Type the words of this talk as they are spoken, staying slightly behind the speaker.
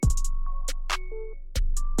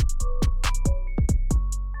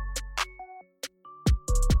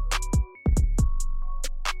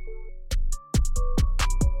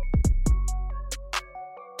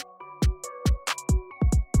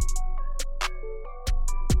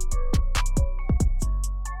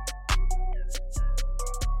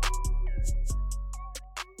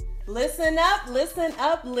Listen up, listen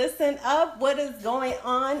up, listen up. What is going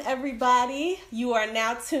on, everybody? You are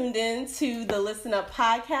now tuned in to the Listen Up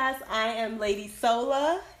podcast. I am Lady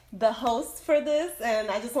Sola, the host for this, and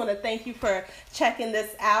I just want to thank you for checking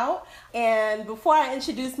this out. And before I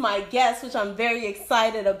introduce my guest, which I'm very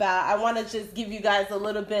excited about, I want to just give you guys a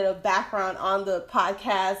little bit of background on the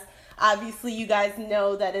podcast. Obviously, you guys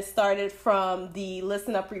know that it started from the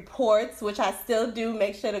Listen Up Reports, which I still do.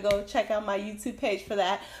 Make sure to go check out my YouTube page for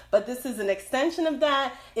that. But this is an extension of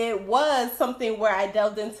that. It was something where I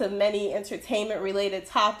delved into many entertainment-related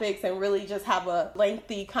topics and really just have a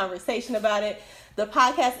lengthy conversation about it. The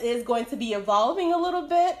podcast is going to be evolving a little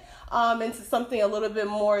bit into something a little bit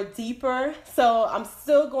more deeper. So I'm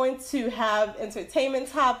still going to have entertainment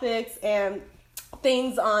topics and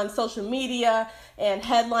things on social media and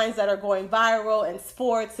headlines that are going viral and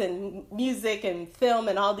sports and music and film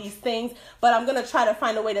and all these things. But I'm going to try to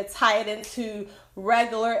find a way to tie it into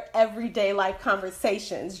regular everyday life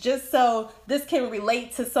conversations, just so this can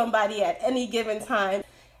relate to somebody at any given time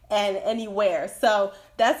and anywhere. So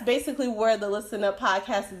that's basically where the Listen Up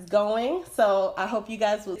podcast is going. So I hope you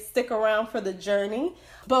guys will stick around for the journey.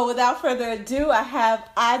 But without further ado, I have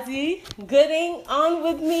Ozzy Gooding on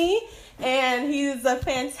with me. And he's a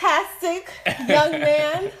fantastic young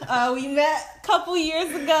man. We met a couple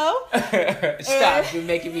years ago. Stop, you're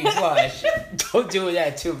making me blush. Don't do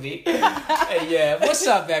that to me. Yeah, what's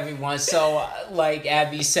up, everyone? So, like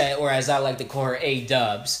Abby said, or as I like to call her,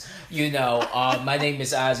 A-Dubs, my name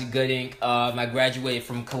is Ozzy Gooding. I graduated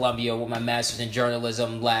from Columbia with my master's in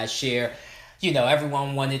journalism last year.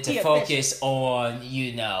 Everyone wanted to focus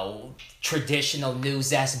on, traditional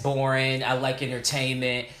news. That's boring. I like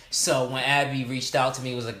entertainment. So when Abby reached out to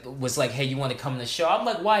me, was like, hey, you want to come on the show? I'm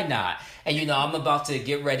like, why not? And, I'm about to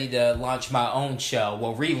get ready to launch my own show.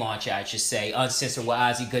 Well, relaunch it, I should say. Uncensored with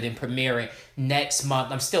Ozzy Gooding, premiering next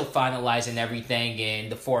month. I'm still finalizing everything in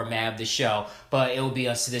the format of the show, but it will be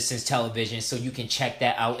on Citizens Television, so you can check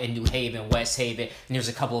that out in New Haven, West Haven, and there's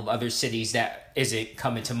a couple of other cities that isn't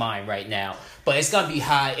coming to mind right now. But it's going to be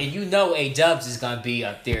hot, and A-Dubs is going to be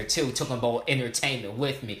up there, too, talking about entertainment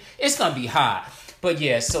with me. It's going to be hot. But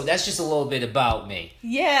yeah, so that's just a little bit about me.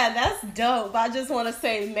 Yeah, that's dope. I just want to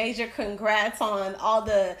say major congrats on all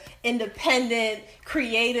the independent,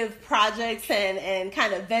 creative projects and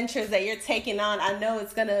kind of ventures that you're taking on. I know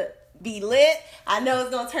it's going to be lit. I know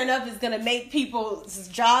it's going to turn up. It's going to make people's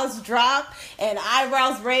jaws drop and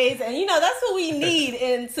eyebrows raise. And, that's what we need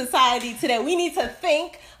in society today. We need to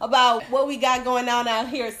think about what we got going on out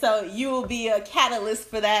here. So you will be a catalyst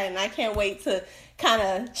for that. And I can't wait to kind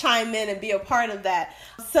of chime in and be a part of that.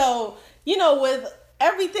 So, with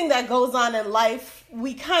everything that goes on in life,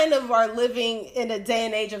 we kind of are living in a day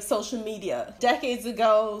and age of social media. Decades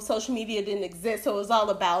ago, social media didn't exist, so it was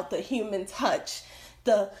all about the human touch.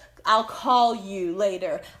 I'll call you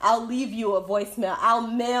later. I'll leave you a voicemail. I'll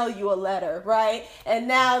mail you a letter, right? And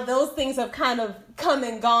now those things have kind of come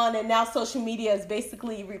and gone, and now social media has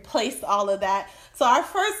basically replaced all of that. So our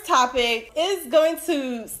first topic is going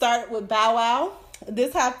to start with Bow Wow.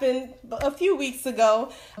 This happened a few weeks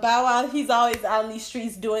ago. Bow Wow, he's always out in these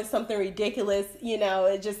streets doing something ridiculous.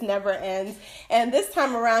 It just never ends. And this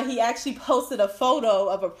time around, he actually posted a photo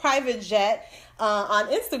of a private jet on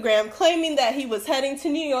Instagram, claiming that he was heading to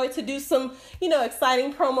New York to do some,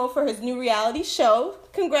 exciting promo for his new reality show.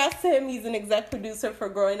 Congrats to him. He's an exec producer for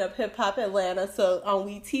Growing Up Hip Hop Atlanta, so on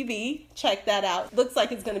WeTV. Check that out. Looks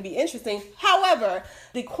like it's going to be interesting. However,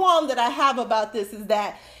 the qualm that I have about this is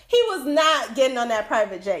that he was not getting on that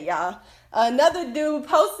private jet, y'all. Another dude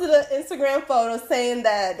posted an Instagram photo saying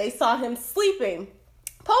that they saw him sleeping.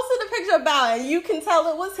 Posted a picture of Bow, and you can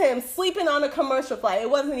tell it was him sleeping on a commercial flight. It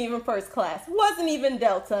wasn't even first class. It wasn't even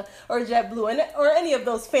Delta or JetBlue or any of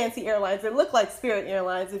those fancy airlines. It looked like Spirit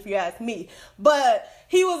Airlines, if you ask me. But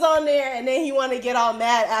he was on there, and then he wanted to get all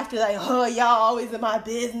mad after, y'all always in my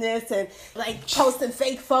business, and, posting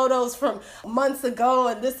fake photos from months ago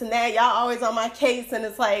and this and that. Y'all always on my case, and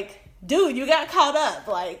it's like, dude, you got caught up.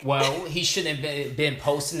 Well, he shouldn't have been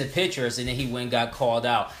posting the pictures, and then he went and got called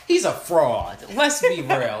out. He's a fraud. Let's be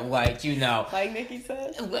real. Like Nikki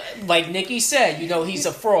said? Like Nikki said, he's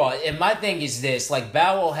a fraud. And my thing is this, Bow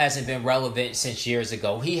Wow hasn't been relevant since years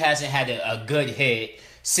ago. He hasn't had a good hit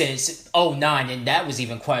since 2009, and that was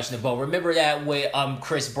even questionable. Remember that with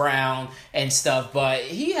Chris Brown and stuff, but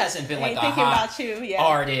he hasn't been a hot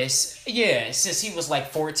artist. Yeah, since he was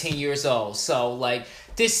 14 years old. So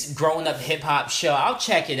this Growing Up Hip Hop show, I'll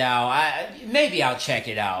check it out. Maybe I'll check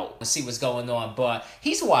it out and see what's going on. But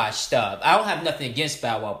he's washed up. I don't have nothing against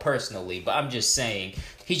Bow Wow personally, but I'm just saying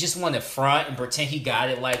he just wanted to front and pretend he got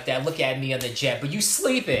it like that. Look at me on the jet, but you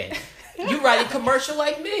sleeping. You write a commercial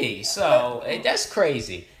like me, so that's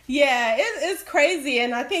crazy. Yeah, it's crazy.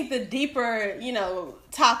 And I think the deeper,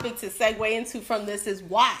 topic to segue into from this is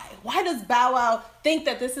why. Why does Bow Wow think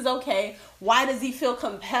that this is okay? Why does he feel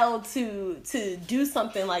compelled to do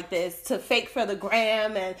something like this, to fake for the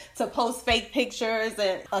gram and to post fake pictures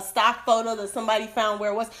and a stock photo that somebody found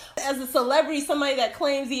where it was? As a celebrity, somebody that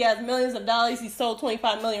claims he has millions of dollars, he sold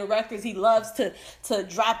 25 million records, he loves to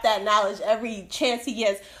drop that knowledge every chance he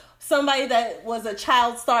gets. Somebody that was a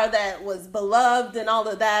child star that was beloved and all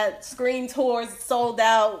of that, screen tours, sold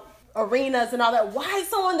out arenas and all that. Why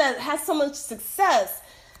someone that has so much success?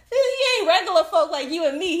 He ain't regular folk like you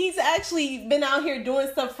and me. He's actually been out here doing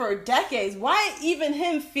stuff for decades. Why even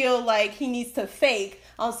him feel like he needs to fake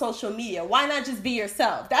on social media? Why not just be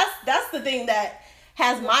yourself? That's the thing that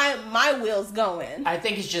has my wheels going. I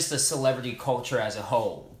think it's just the celebrity culture as a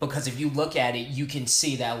whole. Because if you look at it, you can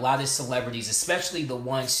see that a lot of celebrities, especially the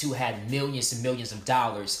ones who had millions and millions of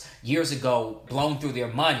dollars years ago blown through their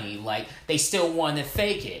money, like they still want to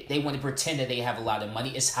fake it. They want to pretend that they have a lot of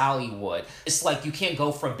money. It's Hollywood. It's like you can't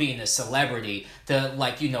go from being a celebrity to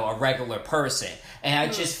a regular person. And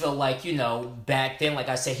I just feel like, back then, like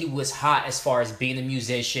I said, he was hot as far as being a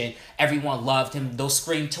musician. Everyone loved him. Those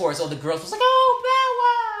scream tours, all the girls was like, oh, Bow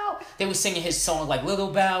Wow. They were singing his song like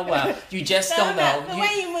Little Bow Wow. You just don't know. The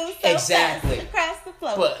way you move so exactly fast across the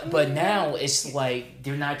floor. But now it's like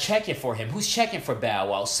they're not checking for him. Who's checking for Bow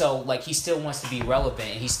Wow? So like he still wants to be relevant,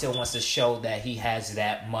 and he still wants to show that he has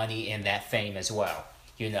that money and that fame as well.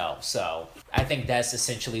 So I think that's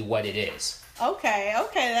essentially what it is. Okay.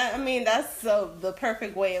 That's the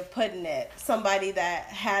perfect way of putting it. Somebody that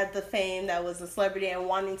had the fame, that was a celebrity, and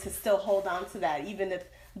wanting to still hold on to that, even if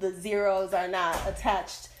the zeros are not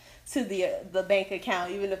attached to the bank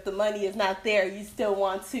account, even if the money is not there, you still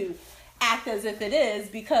want to act as if it is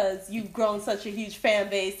because you've grown such a huge fan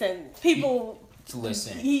base and people to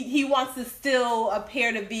listen. He wants to still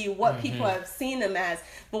appear to be what people have seen him as.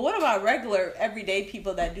 But what about regular, everyday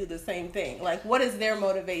people that do the same thing? Like, what is their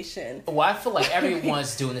motivation? Well, I feel like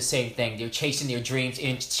everyone's doing the same thing. They're chasing their dreams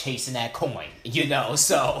and chasing that coin,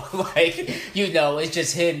 So, it's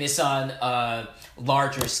just him. It's on a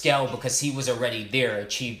larger scale because he was already there,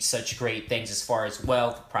 achieved such great things as far as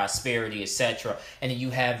wealth, prosperity, etc. And then you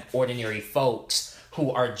have ordinary folks who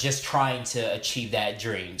are just trying to achieve that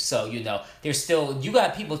dream. So, there's still, you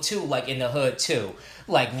got people too, like in the hood too,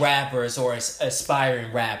 like rappers or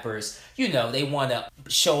aspiring rappers, they want to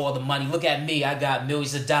show all the money. Look at me, I got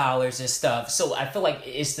millions of dollars and stuff. So I feel like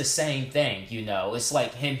it's the same thing, It's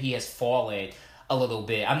like him, he has fallen a little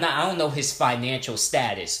bit. I don't know his financial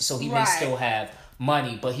status, so he may still have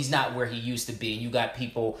money, but he's not where he used to be. And you got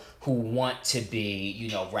people who want to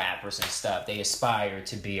be, rappers and stuff. They aspire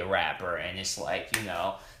to be a rapper, and it's like,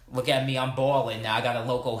 look at me, I'm balling now. I got a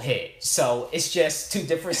local hit. So it's just two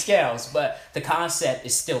different scales, but the concept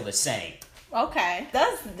is still the same. Okay,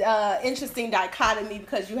 that's interesting dichotomy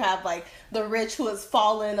because you have like the rich who has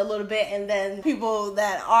fallen a little bit, and then people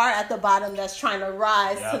that are at the bottom that's trying to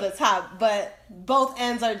rise to the top. But both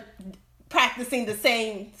ends are practicing the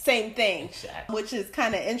same thing, exactly. Which is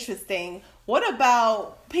kind of interesting. What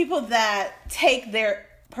about people that take their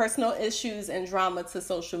personal issues and drama to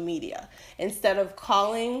social media instead of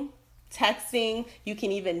calling, texting? You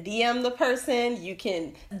can even DM the person. You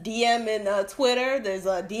can DM in Twitter. There's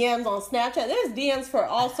DMs on Snapchat. There's DMs for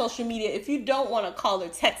all social media if you don't want to call or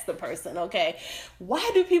text the person, okay? Why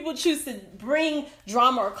do people choose to bring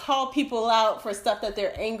drama or call people out for stuff that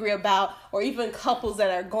they're angry about, or even couples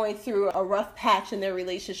that are going through a rough patch in their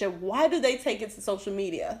relationship? Why do they take it to social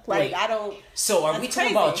media? Like, wait, so are we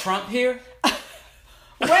talking about Trump here?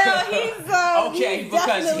 Well, he's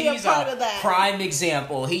because he's a part of that. Prime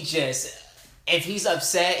example. If he's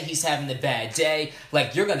upset, he's having a bad day.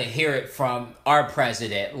 Like, you're gonna hear it from our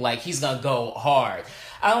president. Like, he's gonna go hard.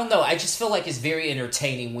 I don't know. I just feel like it's very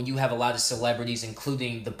entertaining when you have a lot of celebrities,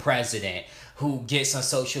 including the president, who gets on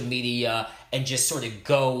social media and just sort of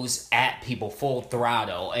goes at people full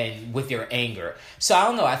throttle and with their anger. So I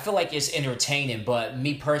don't know. I feel like it's entertaining, but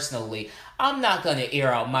me personally, I'm not gonna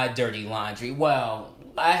air out my dirty laundry. Well,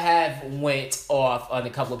 I have went off on a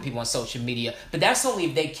couple of people on social media, but that's only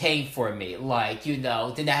if they came for me. Like, then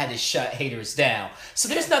I had to shut haters down. So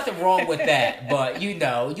there's nothing wrong with that, but you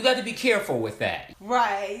got to be careful with that.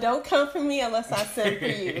 Right. Don't come for me unless I send for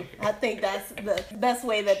you. I think that's the best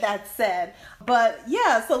way that's said. But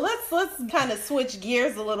yeah, so let's kind of switch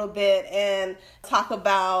gears a little bit and talk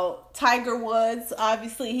about Tiger Woods,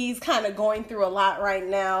 obviously, he's kind of going through a lot right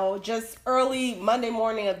now. Just early Monday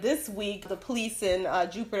morning of this week, the police in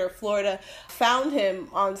Jupiter, Florida, found him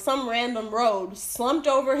on some random road, slumped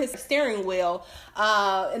over his steering wheel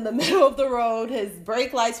in the middle of the road. His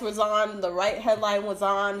brake lights was on, the right headlight was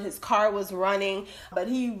on, his car was running, but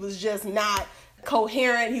he was just not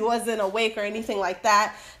coherent. He wasn't awake or anything like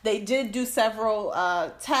that. They did do several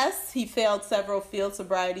tests. He failed several field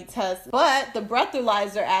sobriety tests, but the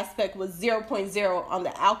breathalyzer aspect was 0.0 on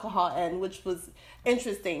the alcohol end, which was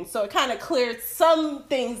interesting. So it kind of cleared some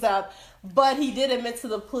things up, but he did admit to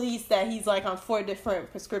the police that he's like on 4 different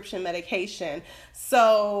prescription medication.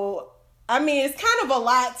 So, I mean, it's kind of a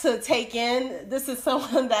lot to take in. This is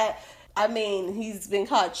someone that, I mean, he's been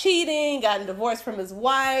caught cheating, gotten divorced from his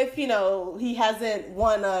wife. You know, he hasn't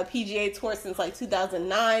won a PGA Tour since like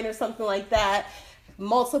 2009 or something like that.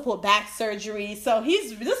 Multiple back surgery. So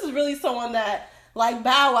this is really someone that, like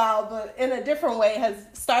Bow Wow, but in a different way, has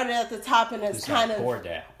started at the top and has kind of... He's not poor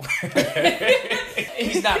now.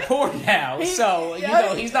 He's not poor now. So, you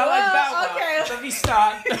know, he's not like Bow Wow. Okay. Let me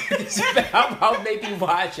stop. Bow Wow made me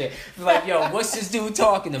watch it. Like, yo, what's this dude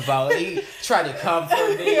talking about? He tried to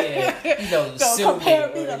comfort me and, you know, sue me or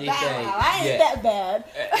anything. I ain't that bad.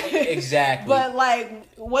 Exactly. But,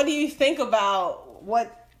 like, what do you think about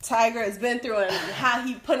what Tiger has been through and how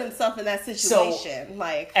he put himself in that situation? So,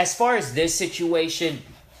 like, as far as this situation,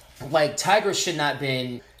 like, Tiger should not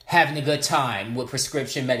been having a good time with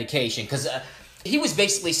prescription medication, because he was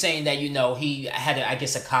basically saying that, you know, he had, I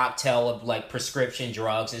guess, a cocktail of, like, prescription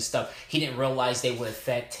drugs and stuff. He didn't realize they would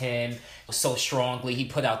affect him so strongly. He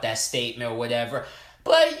put out that statement or whatever.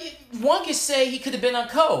 But one could say he could have been on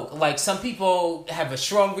coke. Like, some people have a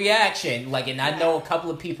strong reaction. Like, and I know a couple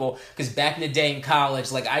of people, because back in the day in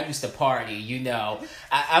college, like, I used to party, you know.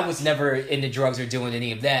 I was never into drugs or doing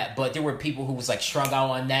any of that. But there were people who was, like, strung out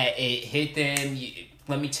on that. It hit them.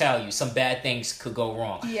 Let me tell you, some bad things could go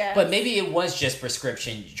wrong. Yes. But maybe it was just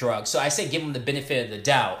prescription drugs. So I say give him the benefit of the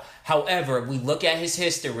doubt. However, we look at his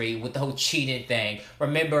history with the whole cheating thing.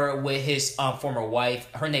 Remember with his former wife,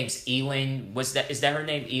 her name's Elin. Is that her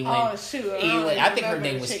name? Elin? Oh, shoot. Elin. I think her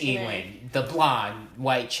name was Elin. The blonde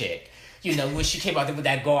white chick. You know, when she came out there with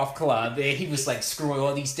that golf club, and he was like screwing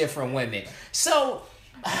all these different women. So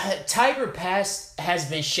Tiger past has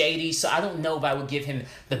been shady, so I don't know if I would give him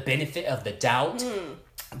the benefit of the doubt.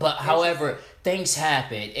 But however, things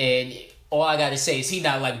happen, and all I gotta say is he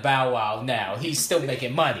not like Bow Wow now. He's still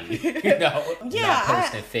making money, you know. Yeah, not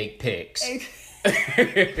posting fake pics.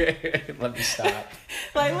 Let me stop.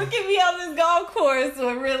 Like, look at me on this golf course,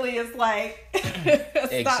 when really it's like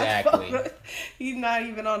exactly. He's not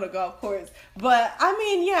even on a golf course. But I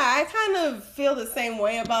mean, yeah, I kind of feel the same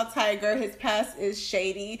way about Tiger. His past is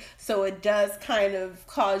shady, so it does kind of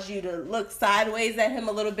cause you to look sideways at him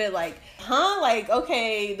a little bit. Like, like,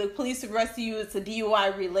 okay, the police arrested you. It's a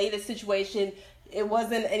DUI related situation. It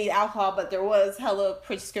wasn't any alcohol, but there was hella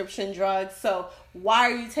prescription drugs. So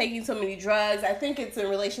why are you taking so many drugs? I think it's in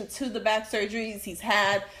relation to the back surgeries he's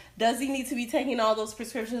had. Does he need to be taking all those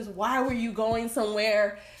prescriptions? Why were you going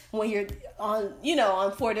somewhere when you're on, you know,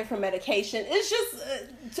 on 4 different medications? It's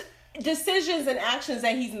just decisions and actions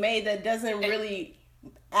that he's made that doesn't really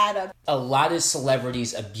add up. A lot of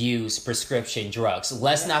celebrities abuse prescription drugs.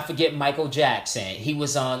 Let's not forget Michael Jackson. He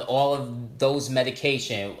was on all of those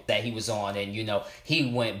medication that he was on, and, you know, he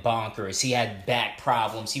went bonkers. He had back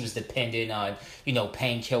problems. He was dependent on, you know,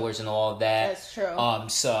 painkillers and all of that. That's true.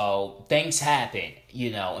 So things happen, you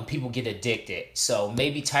know, and people get addicted. So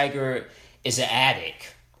maybe Tiger is an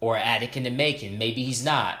addict, or an addict in the making. Maybe he's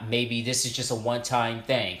not. Maybe this is just a one-time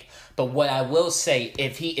thing. But what I will say,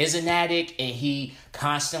 if he is an addict and he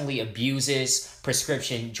constantly abuses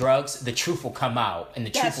prescription drugs, the truth will come out, and the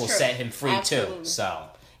truth will set him free too. So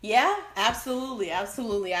yeah, absolutely.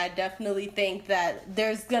 I definitely think that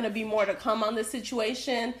there's going to be more to come on this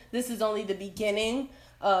situation. This is only the beginning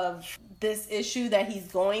of this issue that he's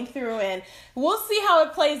going through, and we'll see how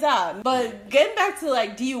it plays out. But getting back to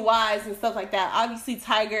like DUIs and stuff like that, obviously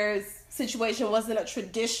Tiger's situation wasn't a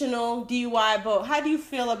traditional DUI, but how do you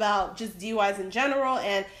feel about just DUIs in general?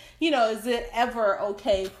 And, you know, is it ever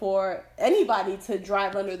okay for anybody to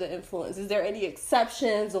drive under the influence? Is there any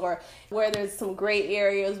exceptions, or where there's some gray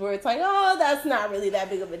areas where it's like, oh, that's not really that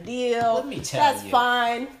big of a deal? Let me tell That's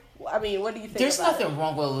fine. I mean, what do you think? There's about nothing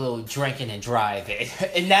wrong with a little drinking and driving,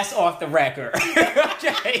 and that's off the record.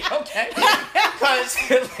 okay, because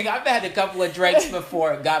like, I've had a couple of drinks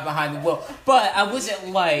before and got behind the wheel, but I wasn't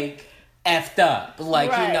like effed up.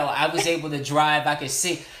 Like, Right. I was able to drive. I could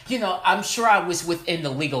see, I'm sure I was within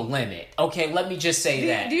the legal limit. Okay, let me just say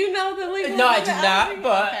that. Do you know the legal No, I limit? do not,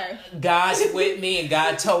 but Okay. God's with me and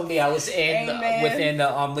God told me I was Amen. within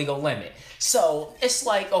the legal limit. So it's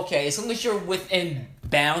like, okay, as long as you're within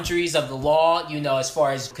boundaries of the law, as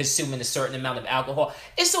far as consuming a certain amount of alcohol,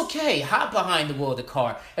 it's okay. Hop behind the wheel of the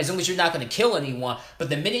car as long as you're not going to kill anyone. But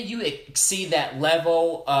the minute you exceed that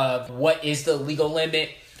level of what is the legal limit,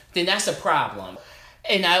 then that's a problem.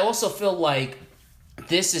 And I also feel like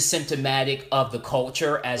this is symptomatic of the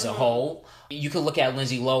culture as a whole. You could look at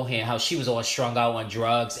Lindsay Lohan, how she was all strung out on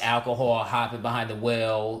drugs, alcohol, hopping behind the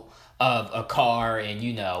wheel of a car, and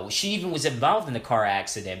she even was involved in a car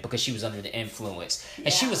accident because she was under the influence,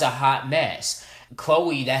 and she was a hot mess.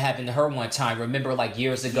 Chloe, that happened to her one time, remember, like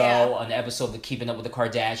years ago on the episode of Keeping Up with the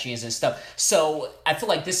Kardashians and stuff. So I feel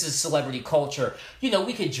like this is celebrity culture.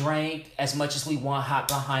 We could drink as much as we want, hop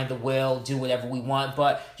behind the wheel, do whatever we want,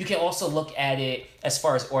 but you can also look at it as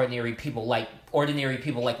far as ordinary people like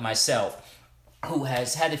myself, who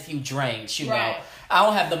has had a few drinks, Right. I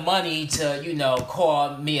don't have the money to,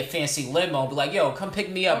 call me a fancy limo, be like, yo, come pick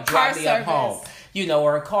me up, drive me up home,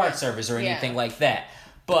 or a car service or anything like that.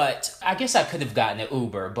 But I guess I could have gotten an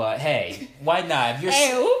Uber, but hey, why not? If you're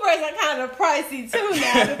Hey, Ubers are kind of pricey too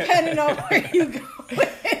now, depending on where you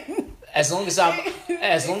going. as long as I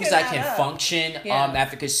can function Yeah.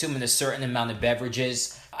 after consuming a certain amount of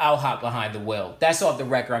beverages, I'll hop behind the wheel. That's off the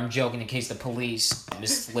record. I'm joking in case the police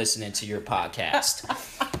is listening to your podcast.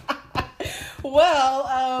 Well,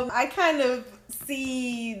 I kind of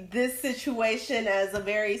see this situation as a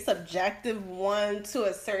very subjective one to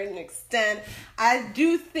a certain extent. I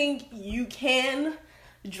do think you can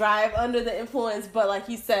drive under the influence, but like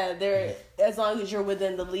you said, as long as you're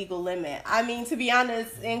within the legal limit. I mean, to be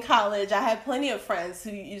honest, in college, I had plenty of friends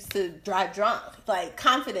who used to drive drunk, like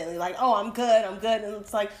confidently, like, oh, I'm good. And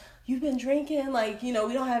it's like, you've been drinking, like, we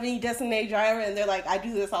don't have any designated driver, and they're like, I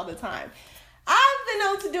do this all the time. I've been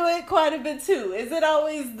known to do it quite a bit too. Is it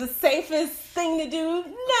always the safest thing to do?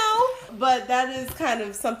 No. But that is kind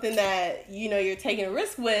of something that, you're taking a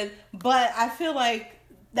risk with. But I feel like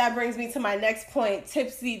that brings me to my next point.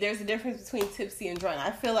 Tipsy, there's a difference between tipsy and drunk.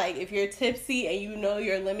 I feel like if you're tipsy and you know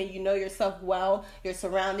your limit, you know yourself well, your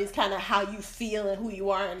surroundings, kind of how you feel and who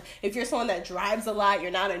you are. And if you're someone that drives a lot,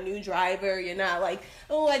 you're not a new driver, you're not like,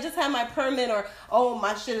 oh, I just had my permit, or, oh,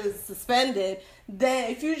 my shit is suspended. Then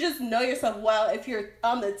if you just know yourself well, if you're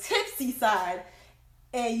on the tipsy side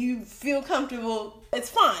and you feel comfortable, it's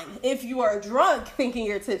fine. If you are drunk thinking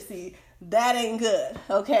you're tipsy, that ain't good,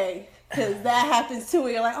 okay? Because that happens too,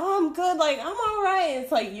 where you're like, oh, I'm good, like, I'm all right. And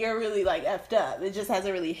it's like, you're really, like, effed up. It just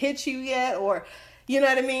hasn't really hit you yet, or, you know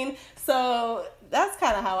what I mean? So that's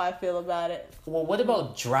kind of how I feel about it. Well, what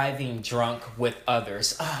about driving drunk with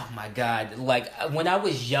others? Oh, my God. Like, when I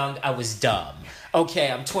was young, I was dumb.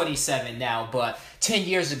 Okay, I'm 27 now, but 10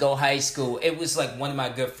 years ago, high school, it was like one of my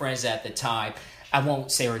good friends at the time. I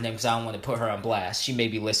won't say her name because I don't want to put her on blast. She may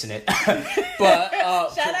be listening. But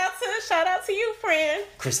shout out to you, friend.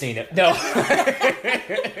 Christina. No.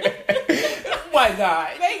 Why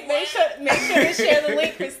not? Make sure to share the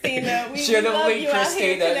link, Christina. Share the love link, you out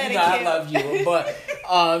here in Christina. I Connecticut. love you.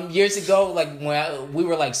 But years ago, like when we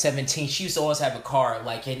were like 17, she used to always have a car,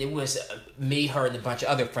 like, and it was me, her, and a bunch of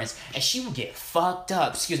other friends, and she would get fucked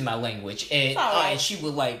up. Excuse my language, and she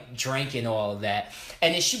would like drink and all of that,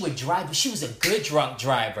 and then she would drive. But she was a good drunk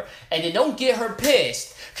driver, and then don't get her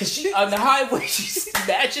pissed because she on the highway she's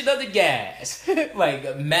smashing on the gas,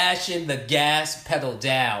 like mashing the gas pedal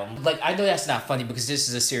down. Like, I know that's not funny because this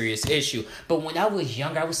is a serious issue, but when I was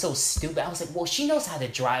younger, I was so stupid. I was like, well, she knows how to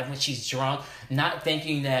drive when she's drunk, not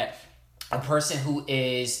thinking that a person who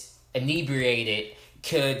is inebriated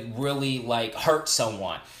could really like hurt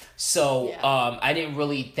someone. So I didn't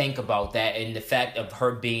really think about that, and the fact of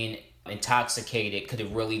her being intoxicated could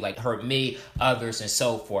have really like hurt me, others, and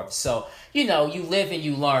so forth. So you live and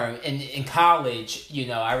you learn. And in college,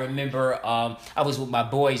 I remember I was with my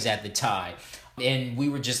boys at the time, and we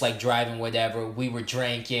were just like driving, whatever. We were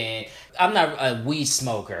drinking. I'm not a weed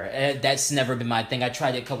smoker. That's never been my thing. I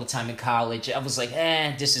tried it a couple times in college. I was like,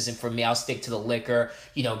 this isn't for me. I'll stick to the liquor,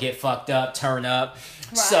 get fucked up, turn up.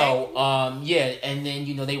 Right. So, and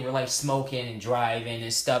then, they were like smoking and driving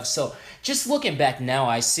and stuff. So just looking back now,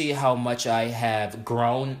 I see how much I have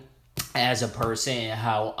grown as a person and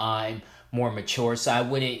how I'm more mature. So I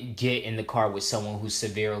wouldn't get in the car with someone who's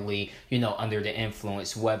severely, under the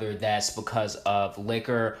influence, whether that's because of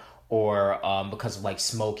liquor or because of like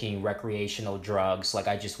smoking, recreational drugs. Like,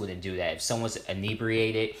 I just wouldn't do that. If someone's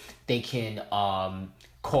inebriated, they can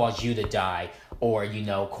cause you to die or,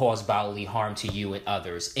 cause bodily harm to you and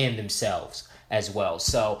others and themselves as well.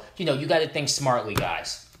 So, you got to think smartly,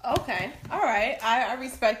 guys. Okay. All right. I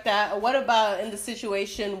respect that. What about in the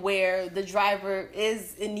situation where the driver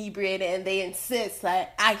is inebriated and they insist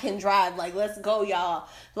that I can drive, like, let's go, y'all,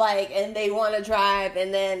 like, and they want to drive,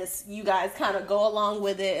 and then you guys kind of go along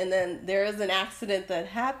with it, and then there is an accident that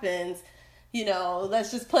happens. Let's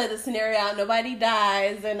just play the scenario out. Nobody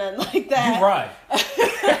dies and then like that. You run.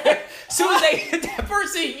 As soon as they hit that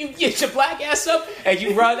person, you get your black ass up and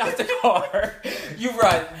you run out the car. You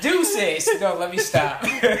run. Deuces. No, let me stop.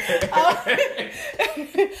 Well,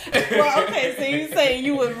 okay, so you're saying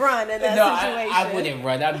you would run in that situation. I wouldn't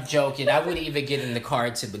run. I'm joking. I wouldn't even get in the car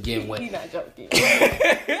to begin with. You're not joking.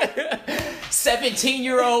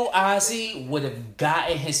 17-year-old Ozzy would have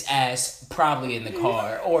gotten his ass probably in the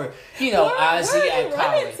car. Or, Ozzy at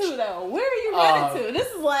college. Where are you running to? This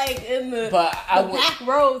is like in the back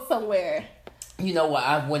road somewhere. You know what?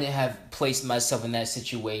 I wouldn't have placed myself in that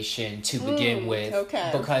situation to begin with. Okay.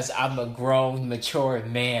 Because I'm a grown, mature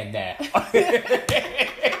man now.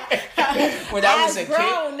 When I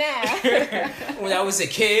was a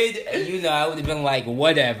kid, I would have been like,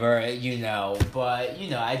 whatever, But,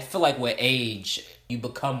 I feel like with age, you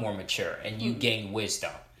become more mature and you gain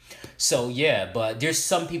wisdom. So, yeah, but there's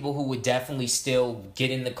some people who would definitely still get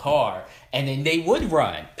in the car and then they would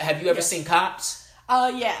run. Have you ever seen Cops?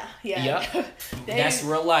 Yeah. Yep. That's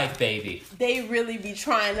real life, baby. They really be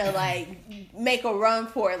trying to, like, make a run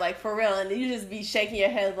for it, like, for real. And you just be shaking your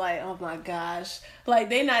head like, oh, my gosh. Like,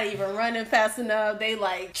 they not even running fast enough. They,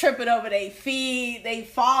 like, tripping over their feet. They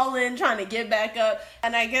falling, trying to get back up.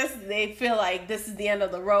 And I guess they feel like this is the end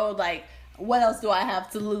of the road. Like, what else do I have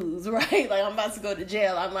to lose, right? Like, I'm about to go to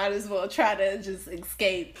jail. I might as well try to just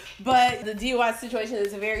escape. But the DUI situation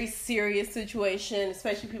is a very serious situation,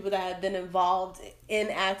 especially people that have been involved in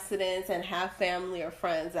accidents and have family or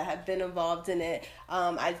friends that have been involved in it.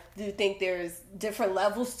 I do think there's different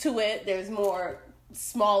levels to it. There's more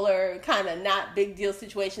smaller, kind of not big deal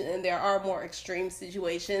situations, and there are more extreme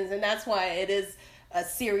situations. And that's why it is a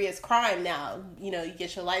serious crime now. You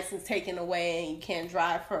get your license taken away and you can't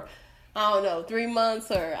drive for 3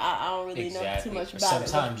 months, or I don't really know too much about it.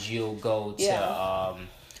 Sometimes you'll go to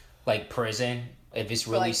like prison if it's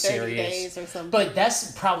really like 30 serious. Days or something. But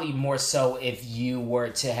that's probably more so if you were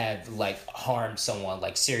to have like harmed someone,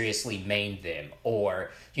 like seriously maimed them,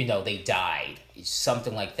 or they died.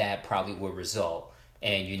 Something like that probably would result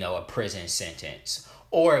in a prison sentence.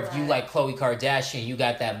 Or if you like Khloe Kardashian, you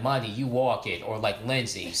got that money, you walk it. Or like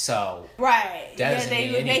Lindsay, so right. That doesn't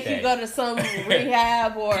mean anything. They can go to some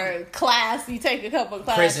rehab or class. You take a couple of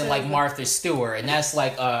classes. Prison like Martha Stewart, and that's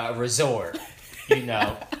like a resort,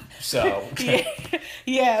 So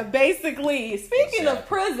yeah. Basically, speaking of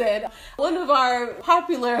prison, one of our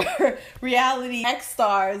popular reality X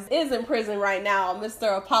stars is in prison right now,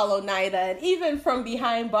 Mr. Apollo Nida, and even from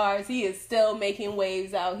behind bars, he is still making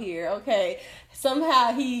waves out here. Okay.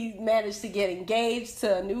 Somehow he managed to get engaged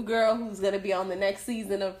to a new girl who's going to be on the next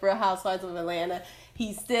season of Real Housewives of Atlanta.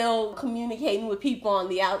 He's still communicating with people on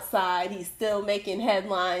the outside. He's still making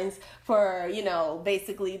headlines for,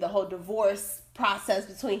 basically the whole divorce process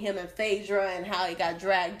between him and Phaedra and how he got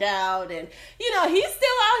dragged out. And, he's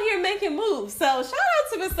still out here making moves. So shout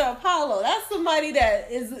out to Mr. Apollo. That's somebody that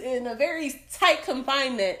is in a very tight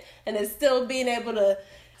confinement and is still being able to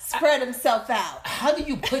spread himself out. How do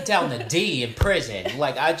you put down the D in prison?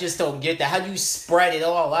 Like, I just don't get that. How do you spread it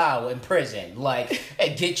all out in prison? Like,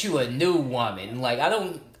 and get you a new woman? Like, I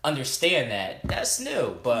don't understand that. That's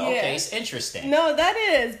new, but okay, it's interesting. No, that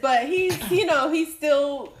is, but he's, he's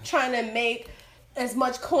still trying to make as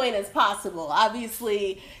much coin as possible.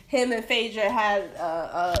 Obviously, him and Phaedra had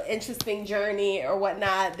a interesting journey or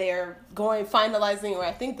whatnot. They're finalizing, or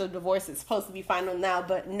I think the divorce is supposed to be final now,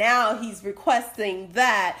 but now he's requesting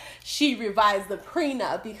that she revise the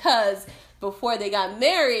prenup because before they got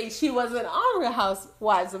married, she wasn't on Real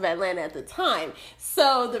Housewives of Atlanta at the time.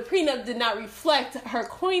 So the prenup did not reflect her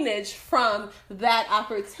coinage from that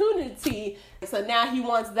opportunity. So now he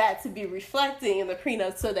wants that to be reflecting in the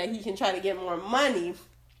prenup so that he can try to get more money.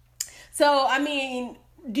 So, I mean,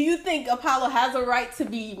 do you think Apollo has a right to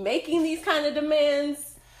be making these kind of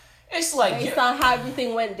demands? It's like based on how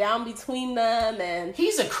everything went down between them, and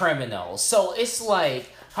he's a criminal. So it's like,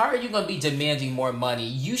 how are you going to be demanding more money?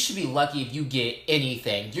 You should be lucky if you get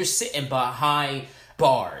anything. You're sitting behind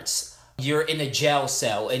bars. You're in a jail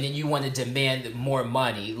cell, and then you want to demand more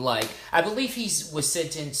money. Like, I believe he was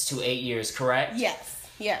sentenced to 8 years, correct?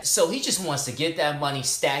 Yes. So he just wants to get that money,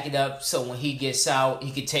 stack it up, so when he gets out,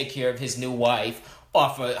 he can take care of his new wife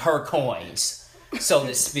off of her coins. so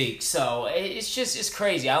to speak. So it's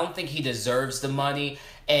crazy. I don't think he deserves the money.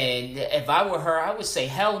 And if I were her, I would say,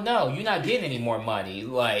 hell no, you're not getting any more money.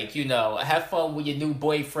 Like, have fun with your new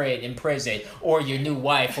boyfriend in prison or your new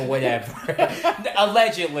wife or whatever.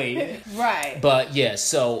 Allegedly. Right. But yeah,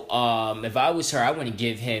 so if I was her, I wouldn't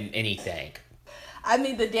give him anything. I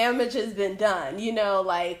mean, the damage has been done. You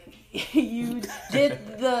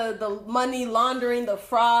did the money laundering, the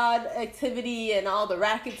fraud activity, and all the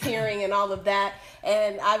racketeering and all of that.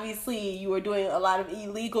 And obviously, you were doing a lot of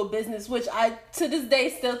illegal business, which I, to this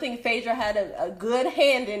day, still think Phaedra had a good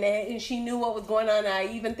hand in it, and she knew what was going on. And I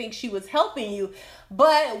even think she was helping you.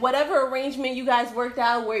 But whatever arrangement you guys worked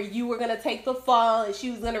out where you were going to take the fall and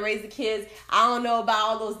she was going to raise the kids, I don't know about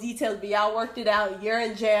all those details, but y'all worked it out. You're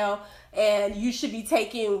in jail. And you should be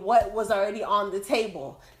taking what was already on the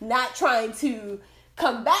table, not trying to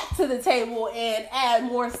come back to the table and add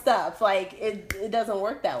more stuff. Like, it doesn't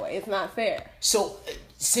work that way. It's not fair. So,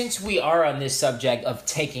 since we are on this subject of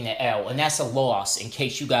taking an L, and that's a loss, in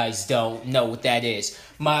case you guys don't know what that is,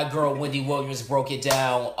 my girl Wendy Williams broke it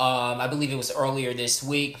down, I believe it was earlier this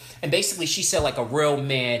week, and basically she said, like, a real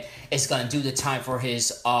man is going to do the time for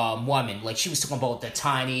his woman. Like, she was talking about the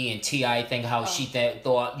Tiny and T.I. thing, how she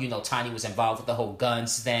thought, Tiny was involved with the whole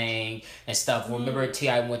guns thing and stuff. Remember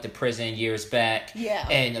T.I. went to prison years back? Yeah.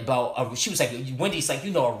 And about, she was like, Wendy's like,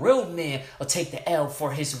 a real man will take the L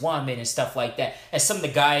for his woman and stuff like that. And some of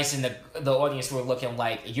the guys in the audience were looking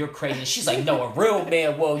like, you're crazy. She's like, no, a real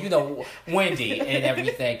man will, Wendy and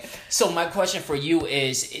everything. So my question for you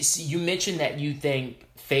is you mentioned that you think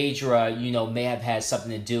Phaedra, may have had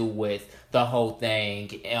something to do with the whole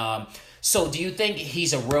thing. So do you think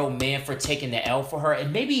he's a real man for taking the L for her?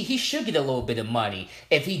 And maybe he should get a little bit of money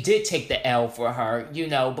if he did take the L for her,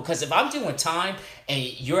 because if I'm doing time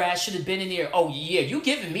and your ass should have been in there, oh yeah, you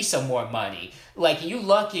giving me some more money. Like, you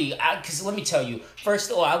lucky, because let me tell you, first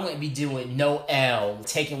of all, I wouldn't be doing no L,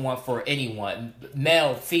 taking one for anyone,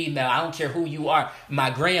 male, female, I don't care who you are,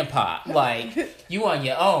 my grandpa, like, you on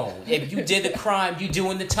your own. If you did the crime, you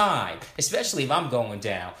doing the time, especially if I'm going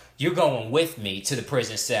down. You're going with me to the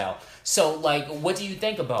prison cell. So, like, what do you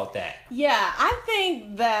think about that? Yeah, I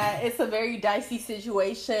think that it's a very dicey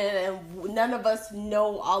situation, and none of us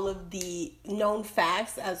know all of the known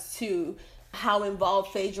facts as to how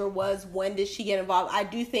involved Phaedra was. When did she get involved? I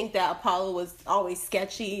do think that Apollo was always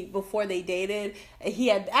sketchy before they dated. He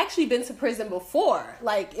had actually been to prison before,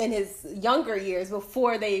 like in his younger years,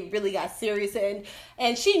 before they really got serious.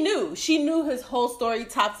 And she knew his whole story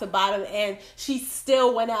top to bottom, and she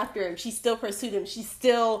still went after him. She still pursued him. She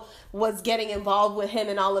still was getting involved with him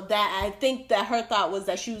and all of that. I think that her thought was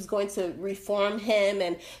that she was going to reform him,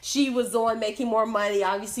 and she was the one making more money.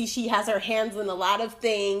 Obviously, she has her hands in a lot of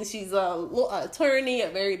things. She's a attorney, a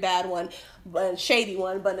very bad one, a shady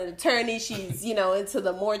one, but an attorney. She's, into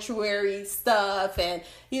the mortuary stuff, and,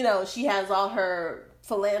 she has all her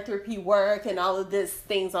philanthropy work and all of this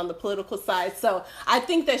things on the political side. So I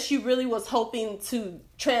think that she really was hoping to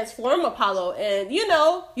transform Apollo, and you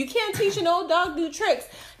can't teach an old dog new tricks.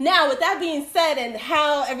 Now, with that being said, and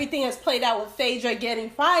how everything has played out with Phaedra getting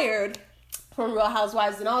fired from Real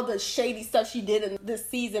Housewives and all the shady stuff she did in this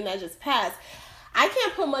season that just passed, I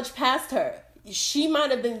can't put much past her. She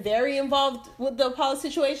might have been very involved with the Apollo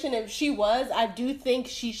situation. If she was, I do think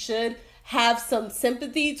she should have some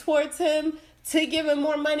sympathy towards him to give him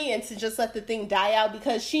more money and to just let the thing die out,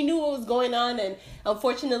 because she knew what was going on, and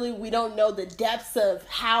unfortunately we don't know the depths of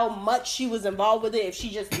how much she was involved with it, if she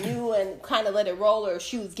just knew and kind of let it roll, or if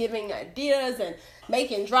she was giving ideas and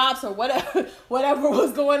making drops or whatever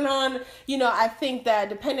was going on. I think that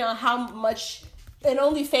depending on how much, and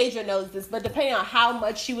only Phaedra knows this, but depending on how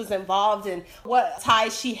much she was involved and what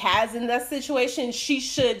ties she has in that situation, she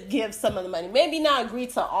should give some of the money. Maybe not agree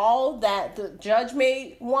to all that the judge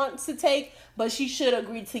may want to take, but she should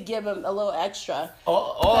agree to give him a little extra.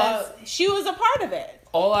 She was a part of it.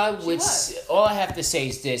 All I have to say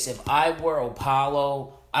is this: if I were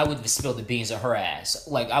Apollo, I would have spilled the beans on her ass.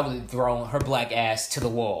 Like, I would have thrown her black ass to the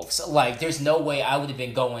wolves. Like, there's no way I would have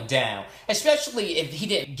been going down. Especially if he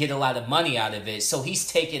didn't get a lot of money out of it. So he's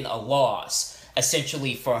taking a loss,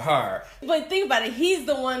 essentially, for her. But think about it. He's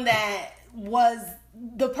the one that was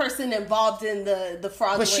the person involved in the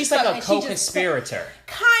fraud. But she's like a co-conspirator.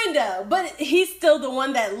 Kind of. But he's still the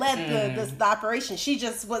one that led the operation. She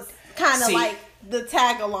just was kind of like the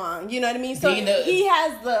tag along, you know what I mean? So he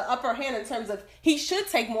has the upper hand in terms of he should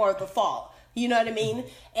take more of the fault, you know what I mean?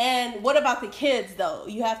 And what about the kids, though?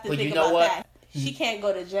 You have to think about that. she can't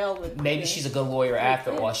go to jail with maybe she's a good lawyer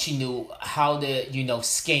after all. She knew how to,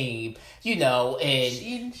 scheme,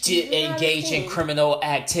 and to engage in criminal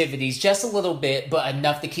activities just a little bit, but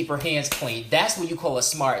enough to keep her hands clean. That's what you call a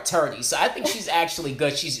smart attorney. So I think she's actually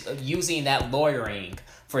good. She's using that lawyering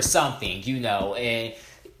for something, and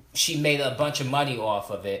she made a bunch of money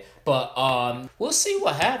off of it. But we'll see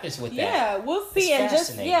what happens with that. Yeah, we'll see. And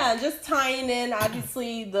just tying in,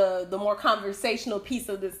 obviously, the more conversational piece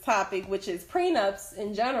of this topic, which is prenups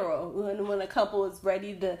in general. When a couple is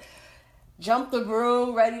ready to jump the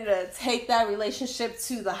broom, ready to take that relationship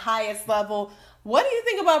to the highest level. What do you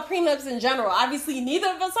think about prenups in general? Obviously, neither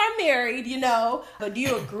of us are married, but do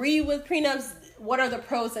you agree with prenups? What are the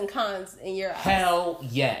pros and cons in your eyes? Hell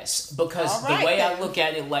yes. Because the way I look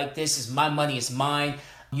at it like this is my money is mine.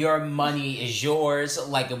 Your money is yours.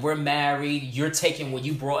 Like, if we're married, you're taking what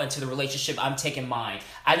you brought into the relationship. I'm taking mine.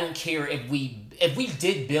 I don't care if we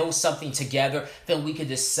did build something together, then we could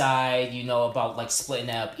decide, about like splitting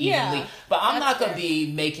it up evenly. Yeah, but I'm not going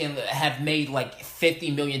to have made like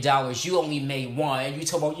 $50 million. You only made one. And you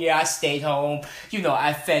talk about, I stayed home.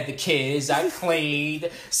 I fed the kids. I cleaned.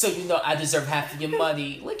 So, I deserve half of your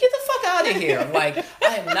money. Like, get the fuck out of here. Like,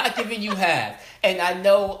 I am not giving you half. And I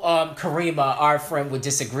know Karima, our friend, would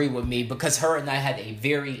disagree with me because her and I had a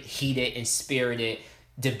very heated and spirited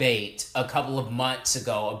debate a couple of months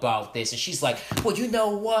ago about this. And she's like, well, you know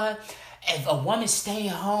what? If a woman's staying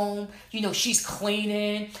home, she's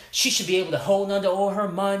cleaning, she should be able to hold on to all her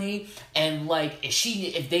money. And like,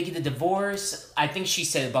 if they get a divorce, I think she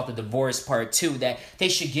said about the divorce part too, that they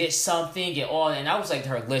should get something and all. And I was like to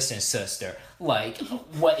her, listen, sister, like,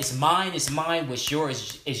 what is mine, what's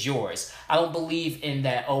yours is yours. I don't believe in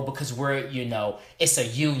that, because we're, it's a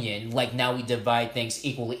union, like now we divide things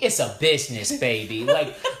equally. It's a business, baby.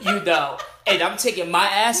 Like, and I'm taking my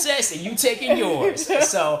assets and you taking yours.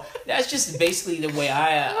 So that's just basically the way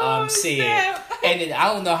I see it. And then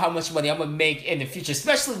I don't know how much money I'm going to make in the future,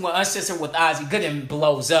 especially when Uncensored with Ozzy Gooden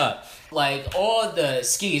blows up. Like, all the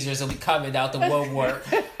skeezers will be coming out the woodwork.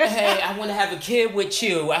 Hey, I want to have a kid with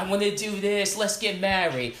you. I want to do this. Let's get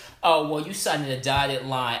married. Oh, well, you signed a dotted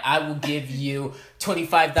line. I will give you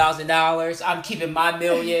 $25,000. I'm keeping my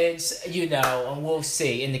millions, and we'll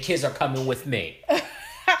see. And the kids are coming with me.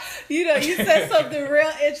 You said something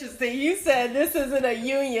real interesting. You said this isn't a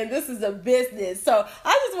union, this is a business. So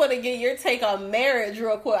I just want to get your take on marriage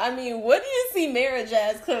real quick. I mean, what do you see marriage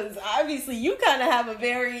as? Because obviously you kind of have a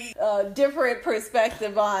very different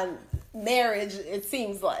perspective on marriage, it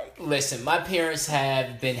seems like. Listen, my parents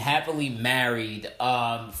have been happily married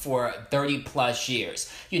for 30 plus years.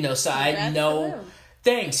 So I know...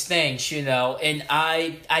 Thanks, and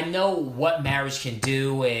I know what marriage can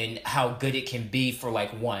do and how good it can be for,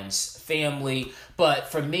 like, one's family, but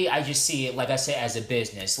for me, I just see it, like I said, as a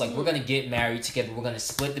business. Like, we're going to get married together, we're going to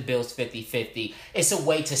split the bills 50-50. It's a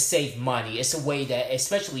way to save money. It's a way that,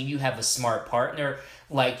 especially if you have a smart partner,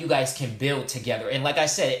 like, you guys can build together. And like I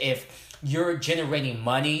said, if you're generating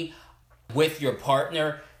money with your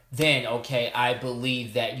partner, then, okay, I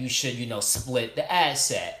believe that you should, split the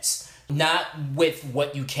assets. Not with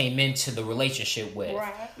what you came into the relationship with,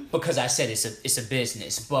 right? Because I said it's a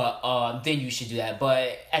business, but then you should do that.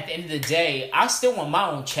 But at the end of the day, I still want my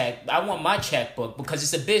own check. I want my checkbook because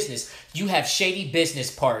it's a business. You have shady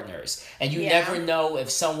business partners, and you never know if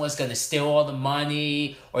someone's gonna steal all the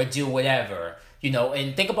money or do whatever.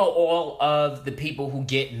 And think about all of the people who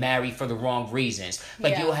get married for the wrong reasons.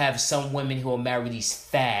 Like, you'll have some women who will marry these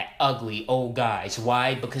fat, ugly, old guys.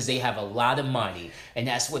 Why? Because they have a lot of money. And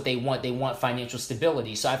that's what they want. They want financial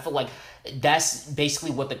stability. So I feel like that's basically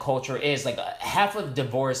what the culture is. Like, half of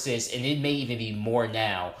divorces, and it may even be more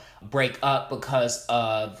now, break up because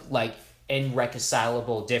of, like,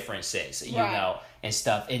 irreconcilable differences, you know, and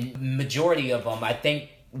stuff. And majority of them, I think,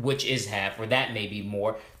 which is half, or that may be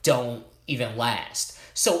more, don't even last.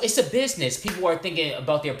 So it's a business. People are thinking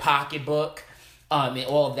about their pocketbook and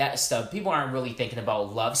all of that stuff. People aren't really thinking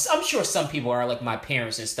about love. I'm sure some people are, like my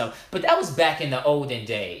parents and stuff, but that was back in the olden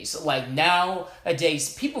days. Like,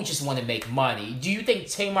 nowadays, people just want to make money. Do you think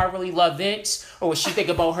Tamar really loved Vince, or was she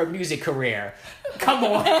thinking about her music career? Come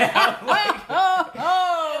on now.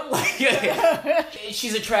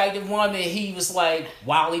 She's an attractive woman. He was like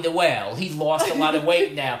Wally the Whale. He lost a lot of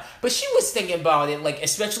weight now. But she was thinking about it, like,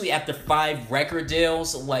 especially after 5 record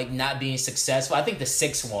deals, like, not being successful. I think the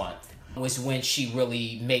 6th one was when she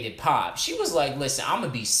really made it pop. She was like, listen, I'm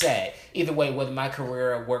going to be set either way, whether my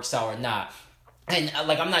career works out or not. And,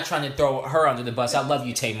 like, I'm not trying to throw her under the bus. I love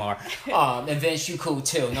you, Tamar. And Vince, you cool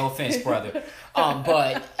too. No offense, brother.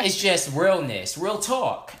 But it's just realness, real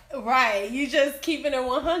talk. Right. You just keeping it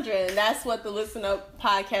 100. And that's what the Listen Up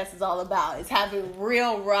podcast is all about. It's having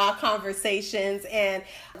real, raw conversations. And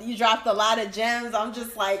you dropped a lot of gems. I'm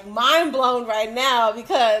just like mind blown right now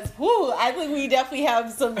because, I think we definitely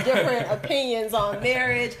have some different opinions on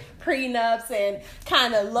marriage, prenups, and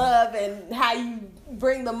kind of love and how you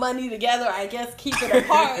bring the money together, I guess, keep it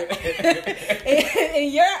apart.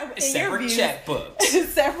 in your separate views, checkbooks.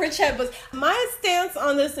 Separate checkbooks. My stance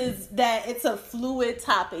on this is that it's a fluid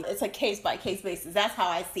topic. It's a case-by-case basis. That's how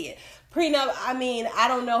I see it. Prenup, I mean, I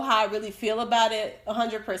don't know how I really feel about it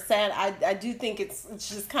 100%. I do think it's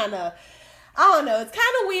just kind of, I don't know, it's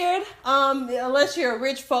kind of weird. Unless you're a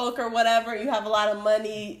rich folk or whatever, you have a lot of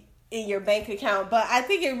money in your bank account. But I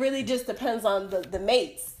think it really just depends on the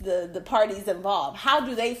mates, the parties involved. How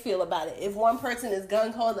do they feel about it? If one person is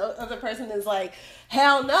gung-ho and the other person is like,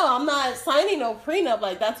 hell no, I'm not signing no prenup.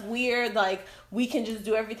 Like, that's weird. Like, we can just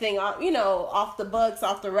do everything, off the books,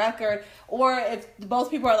 off the record. Or if both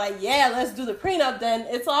people are like, yeah, let's do the prenup, then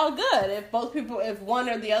it's all good. If one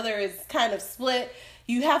or the other is kind of split,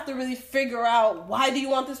 you have to really figure out, why do you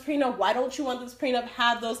want this prenup? Why don't you want this prenup?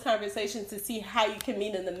 Have those conversations to see how you can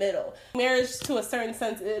meet in the middle. Marriage, to a certain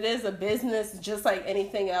sense, it is a business just like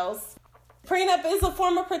anything else. Prenup is a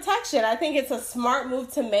form of protection. I think it's a smart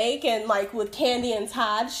move to make. And like with Kandi and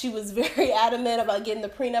Todd, she was very adamant about getting the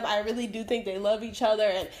prenup. I really do think they love each other.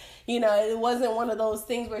 And, it wasn't one of those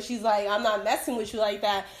things where she's like, I'm not messing with you like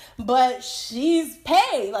that. But she's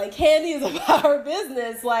paid. Like, Kandi is about her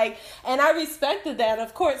business. Like, and I respected that.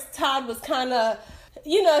 Of course, Todd was kind of,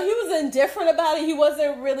 he was indifferent about it. He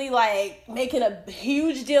wasn't really like making a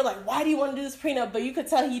huge deal. Like, why do you want to do this prenup? But you could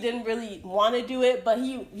tell he didn't really want to do it. But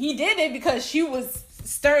he did it because she was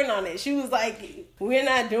stern on it. She was like, we're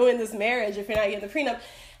not doing this marriage if you're not getting the prenup.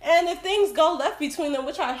 And if things go left between them,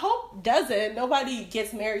 which I hope doesn't, nobody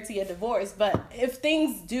gets married to get divorced. But if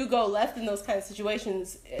things do go left in those kind of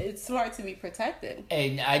situations, it's smart to be protected.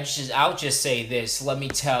 And I'll just say this. Let me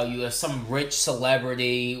tell you, if some rich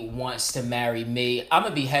celebrity wants to marry me, I'm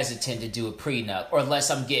going to be hesitant to do a prenup, or unless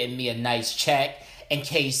I'm getting me a nice check in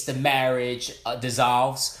case the marriage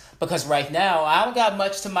dissolves. Because right now, I don't got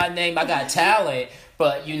much to my name. I got talent,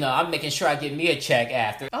 but, I'm making sure I get me a check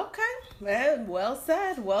after. Okay. Man, well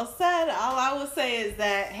said. All I will say is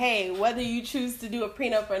that, hey, whether you choose to do a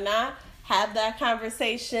prenup or not, have that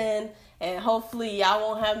conversation, and hopefully y'all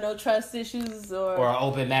won't have no trust issues or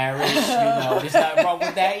open marriage. There's nothing wrong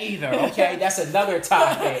with that either. Okay, that's another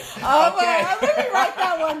topic. Okay, let me write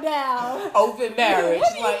that one down. Open marriage.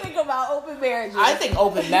 What do you think about open marriages? I think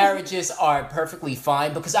open marriages are perfectly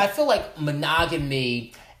fine because I feel like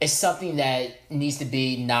monogamy is something that needs to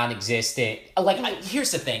be non-existent. Here's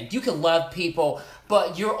the thing. You can love people,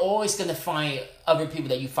 but you're always going to find other people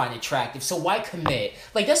that you find attractive. So why commit?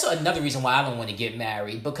 That's another reason why I don't want to get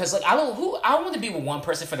married. Because, I don't want to be with one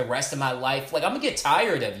person for the rest of my life. I'm going to get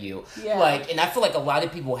tired of you. Yeah. And I feel like a lot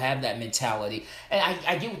of people have that mentality. And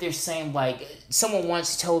I get what they're saying. Someone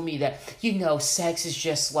once told me that, sex is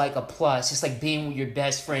just like a plus. It's like being with your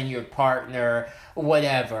best friend, your partner,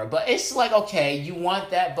 whatever. But it's okay, you want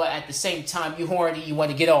that, but at the same time, you horny, you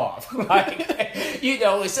want to get off.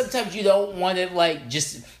 And sometimes you don't want to,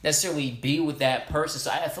 just necessarily be with that person.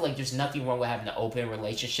 So I feel like there's nothing wrong with having an open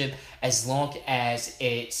relationship as long as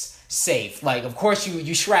it's safe. Of course,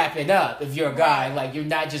 you strapping up if you're a guy. Right. You're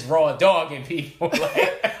not just raw dogging people. Well,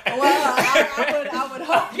 I would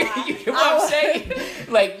hope not. You know what I'm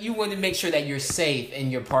saying? You want to make sure that you're safe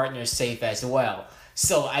and your partner's safe as well.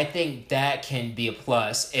 So I think that can be a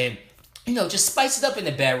plus. And, just spice it up in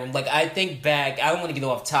the bedroom. I think back, I don't want to get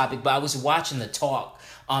off topic, but I was watching The Talk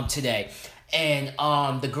today. And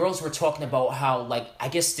the girls were talking about how, I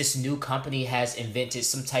guess this new company has invented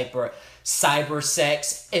some type of cyber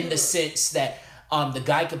sex in the sense that the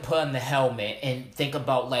guy could put on the helmet and think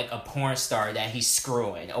about a porn star that he's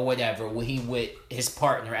screwing or whatever when he with his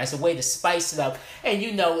partner as a way to spice it up. And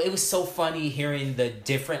it was so funny hearing the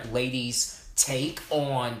different ladies' take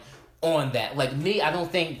on that. Me, I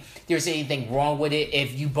don't think there's anything wrong with it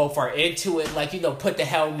if you both are into it. Put the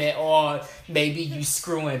helmet on. Maybe you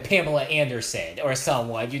screwing Pamela Anderson or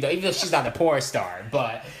someone, even though she's not a porn star,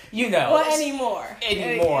 but Well, anymore.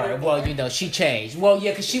 Well, she changed. Well,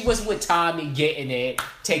 yeah, because she was with Tommy getting it,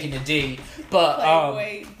 taking the D, but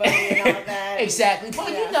Playboy, and all that. Exactly.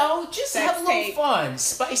 But just Sex have a little tape. fun,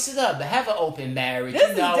 spice it up, have an open marriage.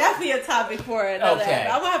 This is definitely a topic for another. Okay.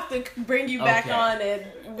 I'm gonna have to bring you back on, and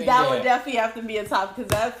that would definitely have to be a topic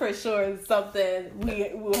because that for sure is something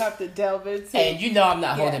we will have to delve into. And I'm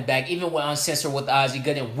not holding back, even with Uncensored with Ozzy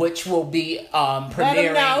Gooden, which will be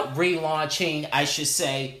premiering, relaunching, I should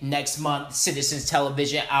say, next month, Citizens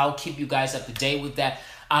Television. I'll keep you guys up to date with that.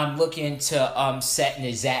 I'm looking to set an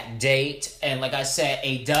exact date. And like I said,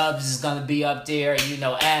 A-Dubs is going to be up there,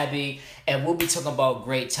 Abby. And we'll be talking about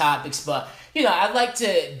great topics. But, I'd like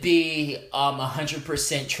to be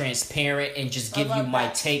 100% transparent and just give you my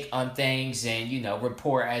take on things and,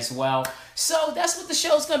 report as well. So that's what the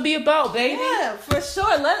show's going to be about, baby. Yeah, for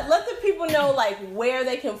sure. Let the people know, like, where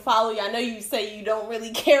they can follow you. I know you say you don't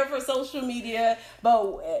really care for social media,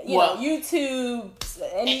 but, YouTube,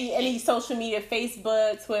 any social media,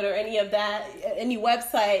 Facebook, Twitter, any of that, any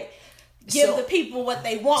website, give the people what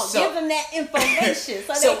they want. Give them that information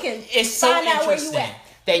so they can find out where you at.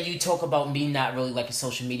 That you talk about me not really liking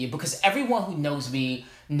social media, because everyone who knows me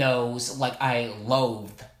knows, like, I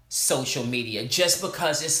loathe social media, just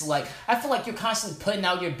because it's like, I feel like you're constantly putting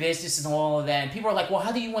out your business and all of that, and people are like, well,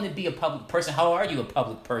 how do you want to be a public person? How are you a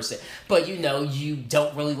public person? But you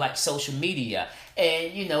don't really like social media,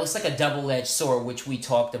 and it's like a double-edged sword, which we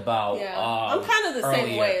talked about. I'm kind of the earlier.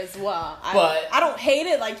 same way as well. But I don't hate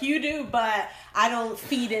it like you do, but I don't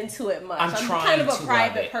feed into it much. I'm kind of a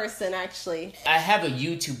private person, actually. I have a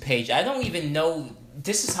YouTube page. I don't even know.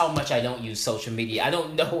 This is how much I don't use social media. I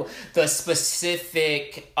don't know the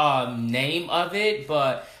specific name of it,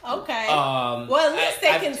 but okay. Well, at least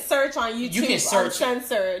they can search on YouTube. You can search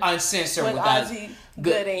uncensored with Ozzy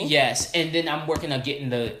Gooding. Yes, and then I'm working on getting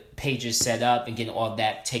the pages set up and getting all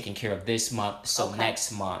that taken care of this month. So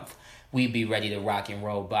next month we'd be ready to rock and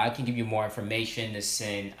roll. But I can give you more information to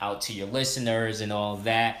send out to your listeners and all of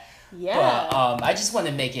that. Yeah. But I just want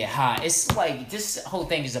to make it hot. It's like this whole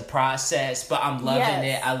thing is a process, but I'm loving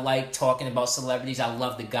it. I like talking about celebrities. I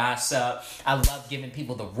love the gossip. I love giving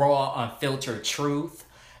people the raw, unfiltered truth.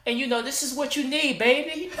 And this is what you need,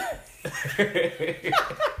 baby.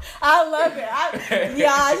 I love it.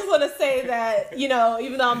 I just want to say that,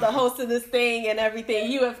 even though I'm the host of this thing and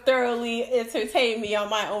everything, you have thoroughly entertained me on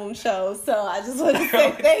my own show. So I just want to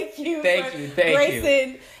say thank you for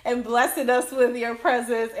gracing and blessing us with your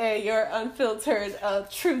presence and your unfiltered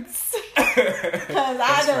truths. Because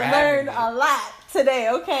I done learned a lot today,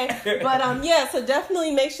 okay? But so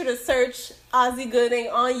definitely make sure to search Ozzy Gooding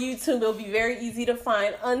on YouTube. It'll be very easy to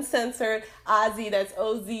find. Uncensored Ozzy, that's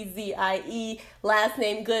Ozzie. Last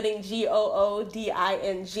name Gooding,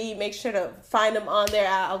 Gooding. Make sure to find them on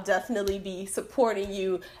there. I'll definitely be supporting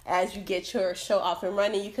you as you get your show off and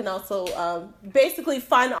running. You can also basically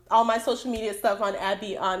find all my social media stuff on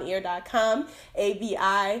abbyonair.com,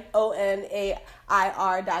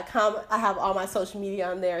 ABIONAIR.com. I have all my social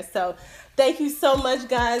media on there. So thank you so much,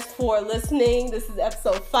 guys, for listening. This is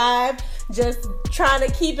episode 5. Just trying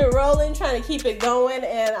to keep it rolling, trying to keep it going,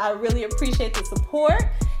 and I really appreciate the support.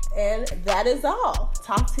 And that is all.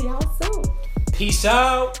 Talk to y'all soon. Peace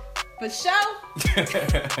out. For sure.